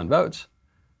 widespread mail-in votes.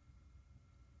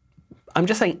 I'm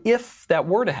just saying, if that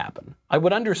were to happen, I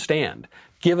would understand,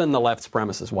 given the left's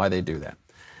premises, why they do that.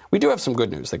 We do have some good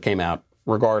news that came out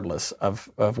regardless of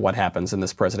what happens in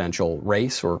this presidential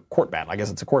race or court battle. I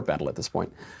guess it's a court battle at this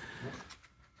point.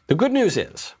 The good news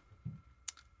is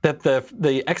that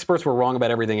the experts were wrong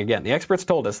about everything again. The experts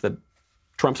told us that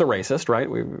Trump's a racist, right?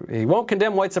 He won't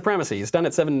condemn white supremacy. He's done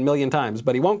it 7 million times,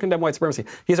 but he won't condemn white supremacy.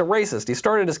 He's a racist. He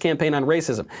started his campaign on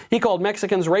racism. He called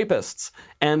Mexicans rapists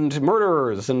and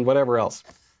murderers and whatever else.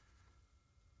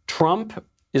 Trump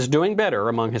is doing better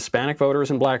among Hispanic voters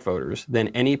and black voters than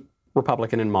any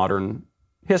Republican in modern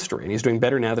history, and he's doing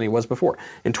better now than he was before.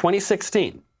 In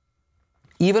 2016,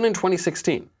 even in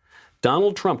 2016,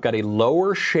 Donald Trump got a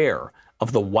lower share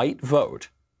of the white vote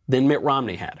than Mitt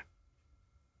Romney had.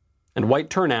 And white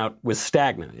turnout was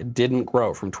stagnant. It didn't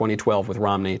grow from 2012 with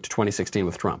Romney to 2016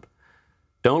 with Trump.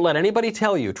 Don't let anybody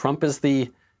tell you Trump is the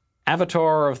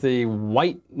avatar of the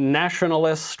white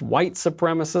nationalist, white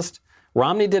supremacist.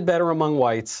 Romney did better among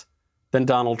whites than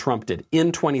Donald Trump did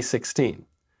in 2016.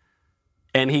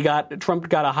 And Trump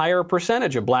got a higher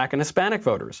percentage of black and Hispanic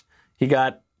voters. He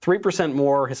got 3%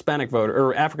 more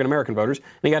African American voters, and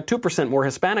he got 2% more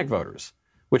Hispanic voters,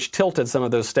 which tilted some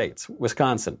of those states,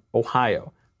 Wisconsin,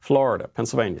 Ohio, Florida,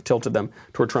 Pennsylvania, tilted them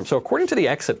toward Trump. So according to the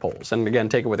exit polls, and again,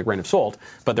 take it with a grain of salt,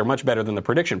 but they're much better than the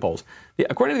prediction polls.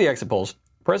 According to the exit polls,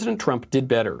 President Trump did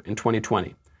better in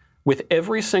 2020 with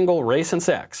every single race and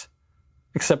sex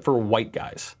except for white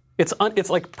guys. It's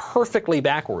like perfectly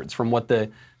backwards from what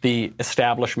the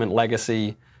establishment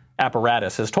legacy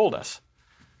apparatus has told us.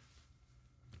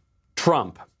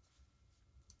 Trump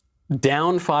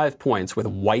down 5 points with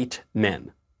white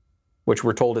men, which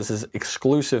we're told is his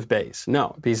exclusive base.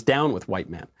 No, he's down with white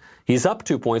men. He's up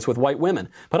 2 points with white women.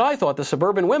 But I thought the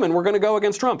suburban women were going to go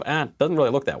against Trump. Doesn't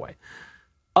really look that way.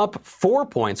 Up 4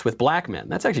 points with black men.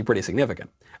 That's actually pretty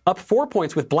significant. Up 4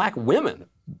 points with black women.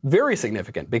 Very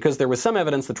significant, because there was some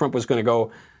evidence that Trump was going to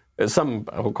go,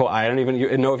 I don't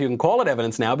even know if you can call it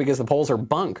evidence now because the polls are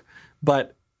bunk.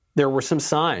 But there were some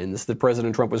signs that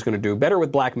President Trump was going to do better with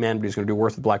black men, but he's going to do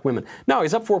worse with black women. No,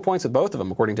 he's up 4 points with both of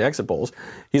them, according to exit polls.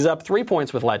 He's up 3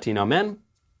 points with Latino men,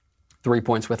 3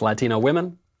 points with Latino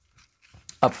women,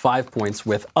 up 5 points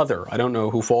with other. I don't know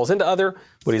who falls into other,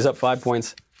 but he's up 5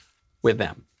 points with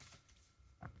them.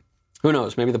 Who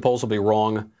knows? Maybe the polls will be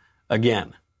wrong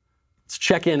again. Let's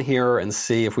check in here and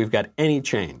see if we've got any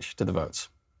change to the votes.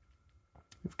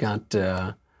 We've got,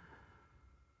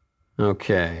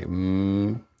 okay,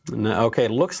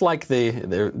 looks like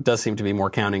there does seem to be more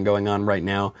counting going on right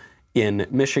now In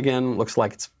Michigan, looks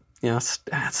like it's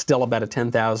still about a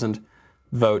 10,000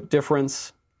 vote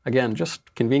difference. Again,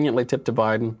 just conveniently tipped to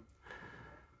Biden.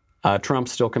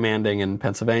 Trump's still commanding in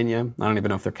Pennsylvania. I don't even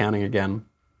know if they're counting again.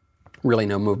 Really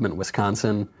no movement in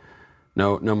Wisconsin.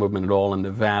 No movement at all in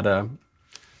Nevada.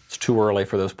 It's too early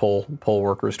for those poll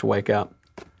workers to wake up.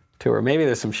 Or maybe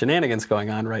there's some shenanigans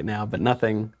going on right now, but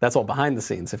nothing. That's all behind the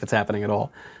scenes, if it's happening at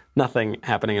all. Nothing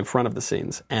happening in front of the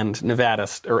scenes. And Nevada,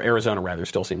 or Arizona rather,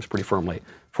 still seems pretty firmly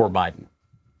for Biden.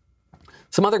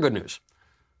 Some other good news.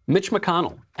 Mitch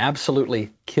McConnell absolutely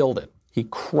killed it. He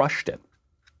crushed it.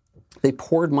 They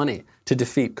poured money to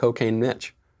defeat Cocaine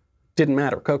Mitch. Didn't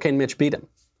matter. Cocaine Mitch beat him.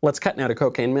 Let's cut now to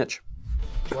Cocaine Mitch.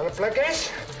 You want to play games?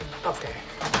 Okay.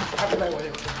 I'll play with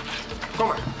you.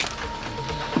 Come on.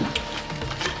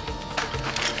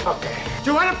 Okay.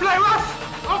 Do you want to play rough?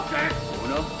 Okay.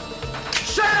 Uno.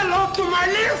 Say hello to my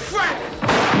little friend.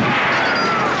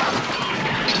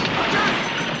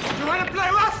 Okay. You want to play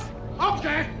rough?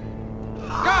 Okay.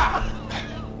 Go.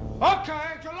 Okay.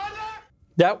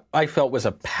 That, I felt, was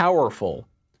a powerful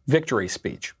victory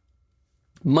speech.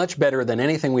 Much better than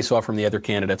anything we saw from the other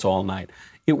candidates all night.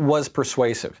 It was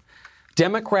persuasive.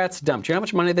 Democrats dumped. Do you know how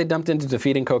much money they dumped into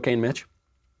defeating Cocaine Mitch?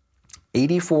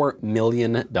 $84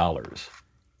 million.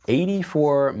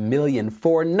 $84 million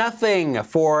for nothing,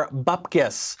 for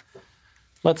bupkis.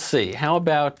 Let's see. How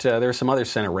about there's some other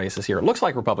Senate races here. It looks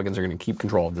like Republicans are going to keep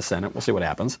control of the Senate. We'll see what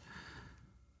happens.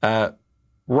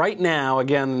 Right now,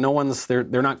 again,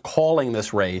 they're not calling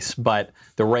this race, but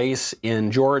the race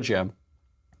in Georgia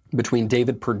between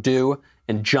David Perdue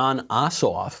and Jon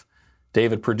Ossoff.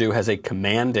 David Perdue has a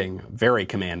very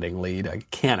commanding lead. I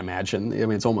can't imagine. I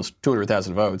mean, it's almost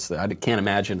 200,000 votes. I can't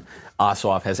imagine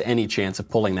Ossoff has any chance of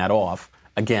pulling that off.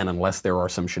 Again, unless there are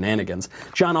some shenanigans.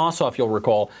 Jon Ossoff, you'll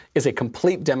recall, is a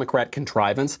complete Democrat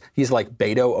contrivance. He's like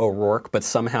Beto O'Rourke, but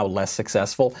somehow less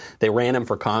successful. They ran him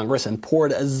for Congress and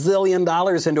poured $1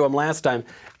 zillion into him last time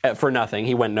for nothing.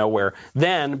 He went nowhere.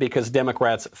 Then, because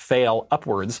Democrats fail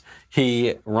upwards,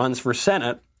 he runs for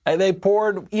Senate. They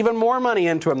poured even more money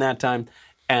into him that time.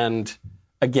 And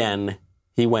again,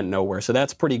 he went nowhere. So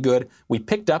that's pretty good. We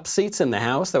picked up seats in the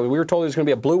House. We were told there was going to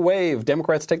be a blue wave.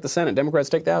 Democrats take the Senate. Democrats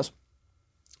take the House.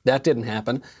 That didn't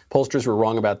happen. Pollsters were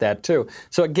wrong about that, too.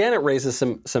 So again, it raises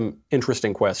some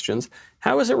interesting questions.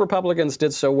 How is it Republicans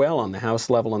did so well on the House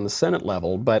level and the Senate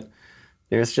level, but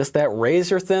there's just that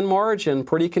razor-thin margin,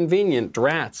 pretty convenient,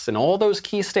 drats, in all those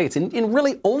key states, in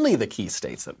really only the key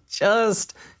states that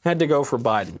just had to go for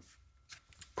Biden.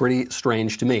 Pretty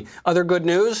strange to me. Other good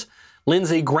news,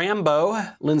 Lindsey Graham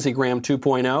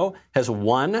 2.0, has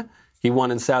won. He won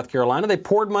in South Carolina. They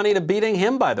poured money to beating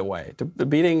him, by the way, to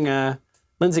beating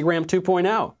Lindsey Graham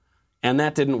 2.0. And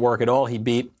that didn't work at all. He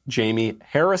beat Jamie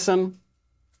Harrison.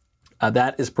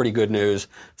 That is pretty good news.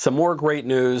 Some more great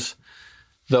news.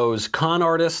 Those con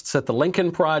artists at the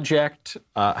Lincoln Project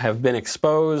have been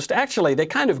exposed. Actually, they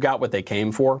kind of got what they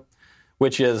came for,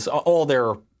 which is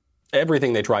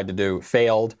everything they tried to do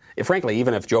failed. Frankly,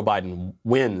 even if Joe Biden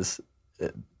wins,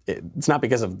 it's not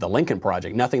because of the Lincoln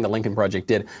Project. Nothing the Lincoln Project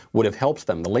did would have helped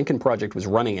them. The Lincoln Project was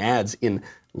running ads in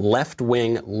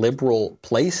left-wing liberal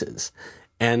places.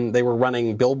 And they were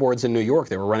running billboards in New York.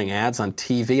 They were running ads on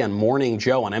TV, on Morning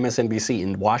Joe, on MSNBC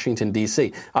in Washington,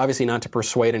 D.C. Obviously not to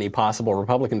persuade any possible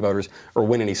Republican voters or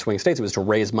win any swing states. It was to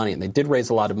raise money. And they did raise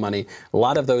a lot of money. A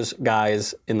lot of those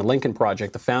guys in the Lincoln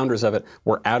Project, the founders of it,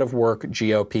 were out-of-work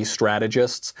GOP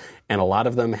strategists. And a lot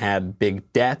of them had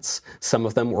big debts. Some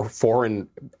of them were foreign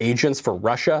agents for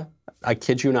Russia. I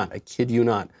kid you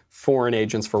not. Foreign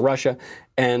agents for Russia,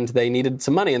 and they needed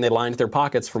some money, and they lined their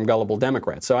pockets from gullible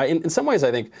Democrats. So in some ways,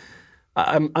 I think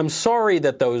I'm sorry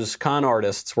that those con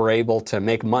artists were able to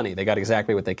make money. They got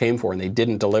exactly what they came for, and they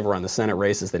didn't deliver on the Senate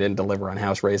races. They didn't deliver on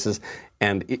House races.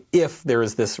 And if there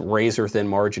is this razor-thin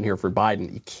margin here for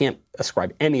Biden, you can't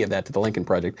ascribe any of that to the Lincoln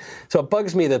Project. So it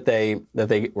bugs me that they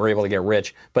were able to get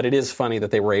rich, but it is funny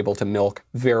that they were able to milk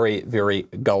very, very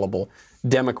gullible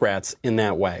Democrats in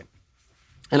that way.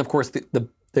 And of course,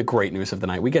 the great news of the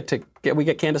night, we get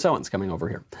Candace Owens coming over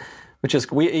here, which is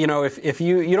if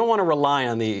you don't want to rely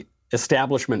on the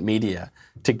establishment media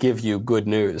to give you good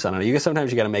news, I don't know.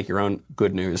 Sometimes you got to make your own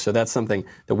good news. So that's something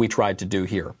that we tried to do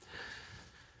here.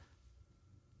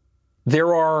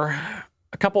 There are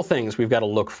a couple things we've got to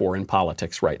look for in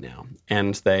politics right now,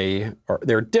 and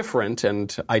they're different,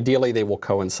 and ideally they will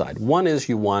coincide. One is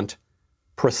you want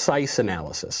precise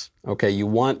analysis. Okay, you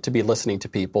want to be listening to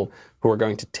people who are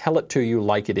going to tell it to you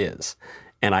like it is.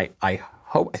 And I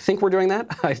think we're doing that.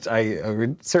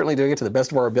 We're certainly doing it to the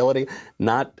best of our ability,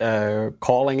 not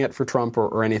calling it for Trump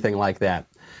or anything like that.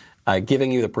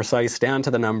 giving you the precise down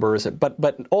to the numbers,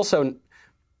 but also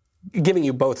giving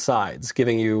you both sides,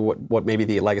 giving you what maybe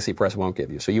the legacy press won't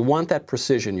give you. So you want that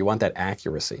precision, you want that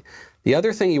accuracy. The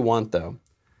other thing you want, though,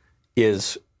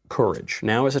 is courage.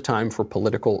 Now is a time for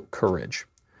political courage,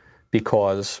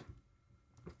 because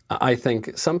I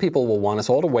think some people will want us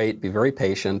all to wait, be very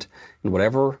patient, and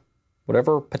whatever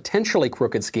potentially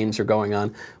crooked schemes are going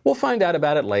on, we'll find out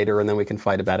about it later, and then we can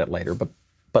fight about it later.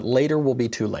 But later will be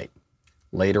too late.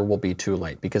 Later will be too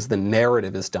late, because the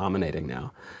narrative is dominating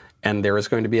now. And there is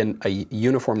going to be a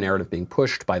uniform narrative being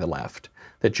pushed by the left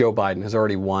that Joe Biden has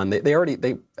already won.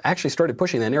 They actually started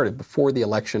pushing that narrative before the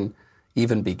election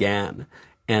even began.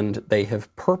 And they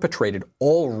have perpetrated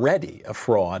already a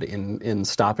fraud in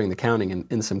stopping the counting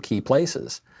in some key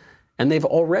places. And they've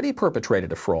already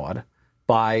perpetrated a fraud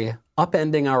by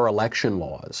upending our election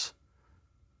laws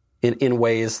in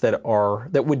ways that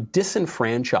would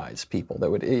disenfranchise people.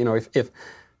 That would,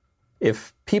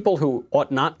 if people who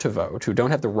ought not to vote, who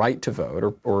don't have the right to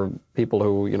vote, or people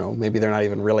who, maybe they're not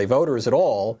even really voters at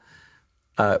all,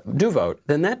 do vote,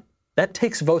 then that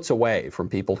takes votes away from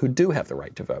people who do have the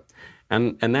right to vote.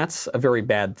 And that's a very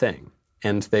bad thing.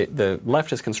 And the left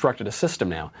has constructed a system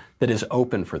now that is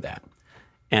open for that.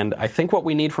 And I think what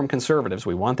we need from conservatives,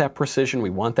 we want that precision, we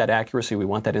want that accuracy, we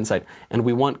want that insight, and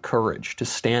we want courage to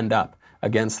stand up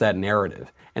against that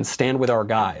narrative and stand with our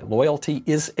guy. Loyalty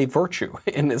is a virtue,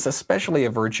 and is especially a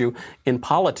virtue in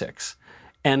politics.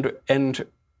 And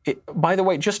by the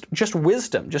way, just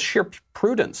wisdom, just sheer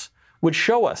prudence would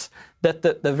show us that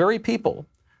the very people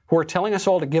who are telling us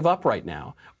all to give up right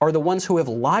now are the ones who have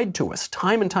lied to us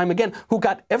time and time again, who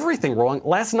got everything wrong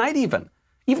last night even.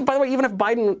 By the way, even if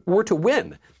Biden were to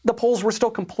win, the polls were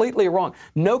still completely wrong.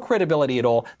 No credibility at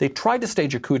all. They tried to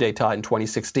stage a coup d'etat in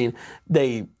 2016.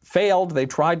 They failed. They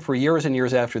tried for years and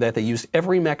years after that. They used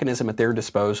every mechanism at their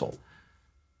disposal.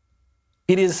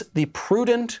 It is the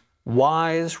prudent,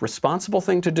 wise, responsible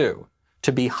thing to do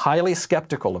to be highly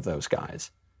skeptical of those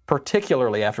guys,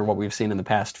 particularly after what we've seen in the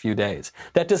past few days.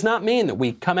 That does not mean that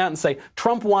we come out and say,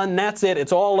 Trump won, that's it,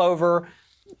 it's all over.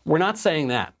 We're not saying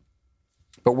that.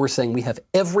 But we're saying we have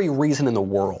every reason in the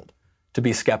world to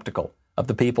be skeptical of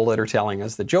the people that are telling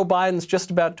us that Joe Biden's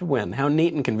just about to win. How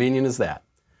neat and convenient is that?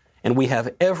 And we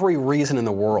have every reason in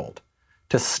the world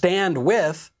to stand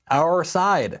with our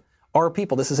side, our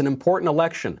people. This is an important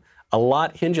election. A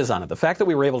lot hinges on it. The fact that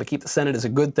we were able to keep the Senate is a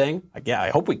good thing. I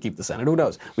hope we keep the Senate. Who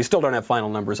knows? We still don't have final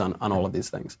numbers on all of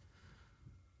these things.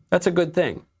 That's a good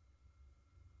thing.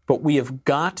 But we have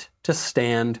got to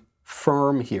stand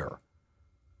firm here.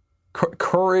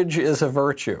 Courage is a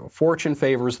virtue. Fortune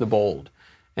favors the bold.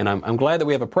 And I'm glad that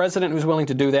we have a president who's willing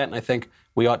to do that, and I think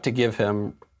we ought to give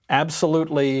him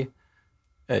absolutely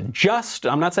just,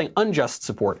 I'm not saying unjust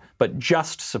support, but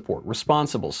just support,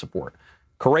 responsible support,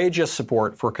 courageous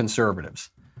support for conservatives.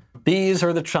 These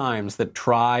are the chimes that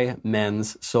try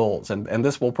men's souls, and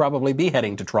this will probably be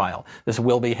heading to trial. This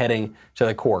will be heading to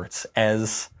the courts,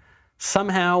 as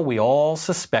somehow we all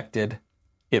suspected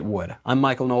it would. I'm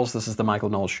Michael Knowles. This is The Michael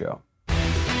Knowles Show.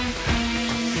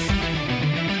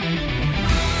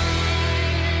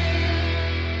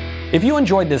 If you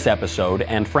enjoyed this episode,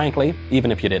 and frankly,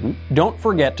 even if you didn't, don't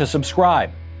forget to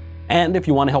subscribe. And if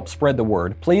you want to help spread the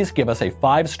word, please give us a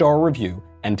 5-star review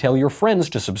and tell your friends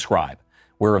to subscribe.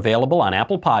 We're available on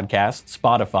Apple Podcasts,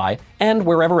 Spotify, and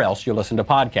wherever else you listen to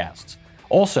podcasts.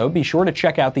 Also, be sure to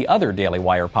check out the other Daily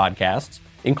Wire podcasts,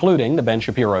 including The Ben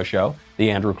Shapiro Show,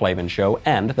 The Andrew Klavan Show,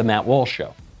 and The Matt Walsh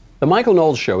Show. The Michael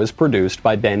Knowles Show is produced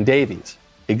by Ben Davies.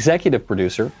 Executive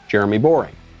producer, Jeremy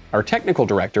Boring. Our technical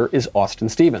director is Austin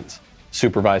Stevens.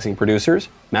 Supervising producers,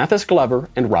 Mathis Glover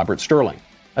and Robert Sterling.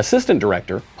 Assistant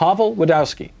director, Pavel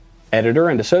Wadowski. Editor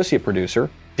and associate producer,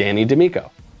 Danny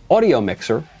D'Amico. Audio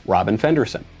mixer, Robin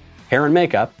Fenderson. Hair and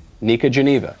makeup, Nika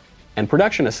Geneva. And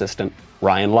production assistant,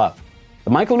 Ryan Love. The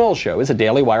Michael Knowles Show is a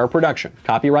Daily Wire production.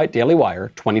 Copyright Daily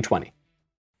Wire 2020.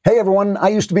 Hey everyone, I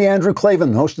used to be Andrew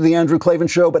Klavan, host of The Andrew Klavan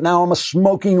Show, but now I'm a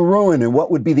smoking ruin in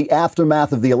what would be the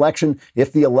aftermath of the election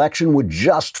if the election would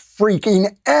just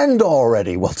freaking end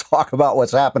already. We'll talk about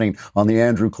what's happening on The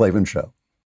Andrew Klavan Show.